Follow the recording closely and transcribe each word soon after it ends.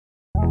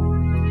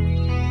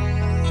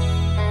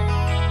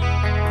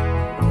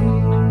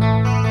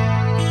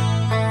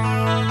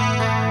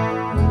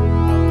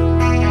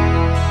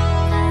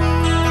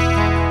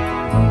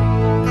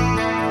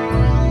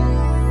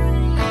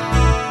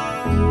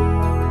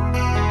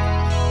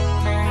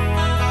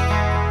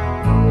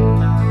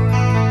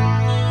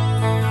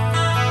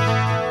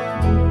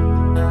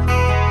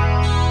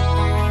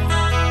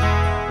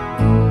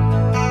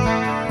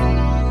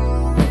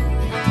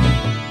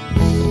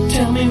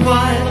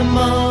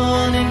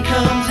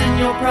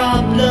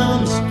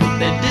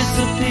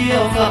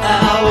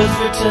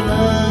shadows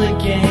return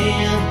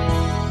again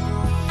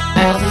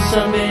as the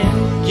sun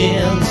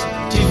begins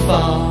to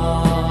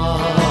fall.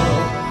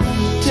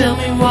 Tell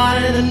me why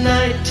the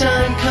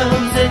nighttime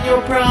comes and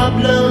your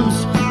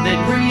problems, they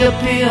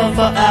reappear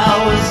for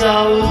hours.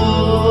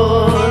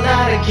 Oh,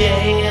 not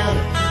again.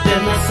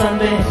 Then the sun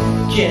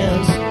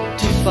begins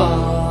to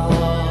fall.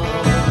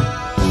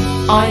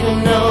 I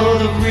don't know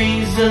the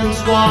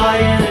reasons why,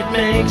 and it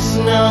makes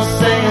no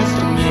sense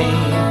to me,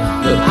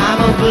 but I'm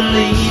a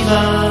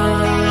believer.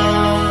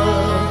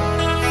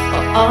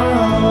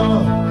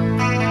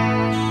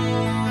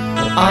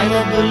 I'm a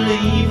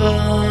believer.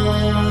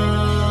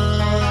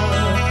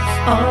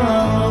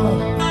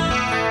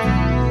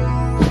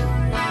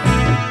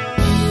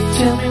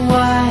 Tell me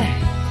why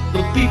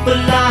the people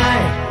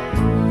lie,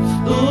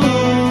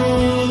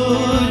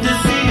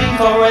 deceiving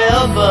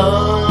forever,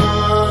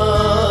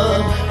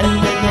 and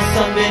then the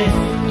sun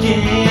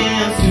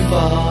begins to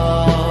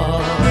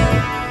fall.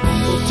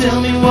 Oh, tell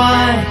me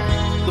why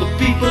the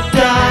people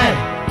die,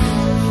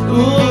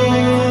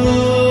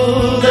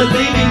 they're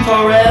leaving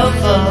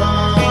forever,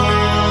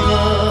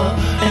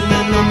 and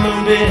then the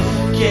moon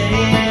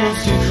begins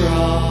to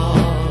crawl.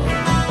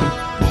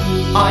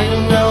 I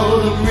don't know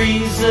the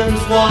reasons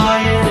why,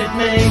 and it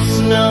makes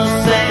no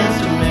sense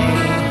to me,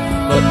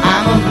 but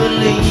I'm a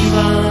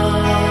believer.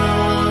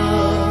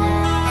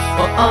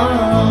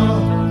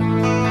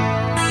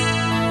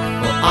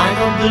 I'm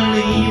a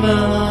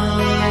believer.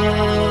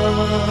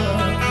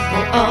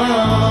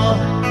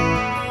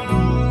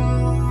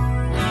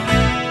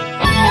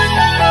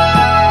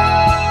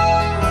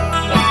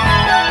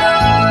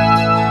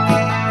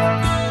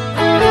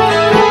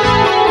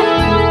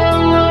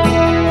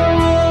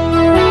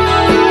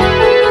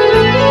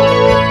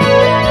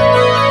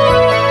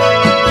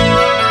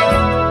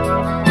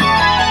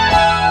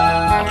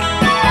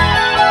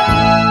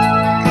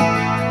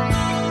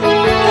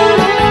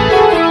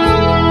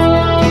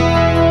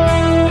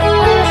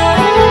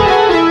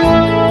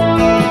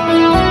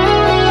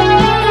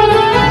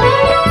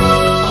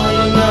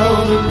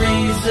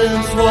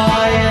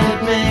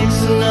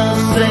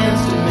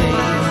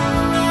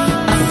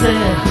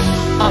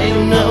 I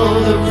don't know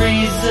the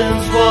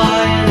reasons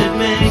why, and it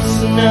makes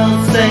no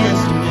sense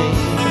to me,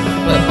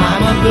 but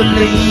I'm a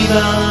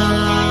believer.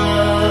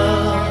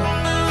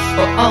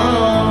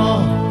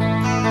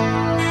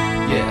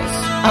 Yes,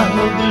 I'm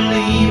a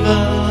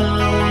believer.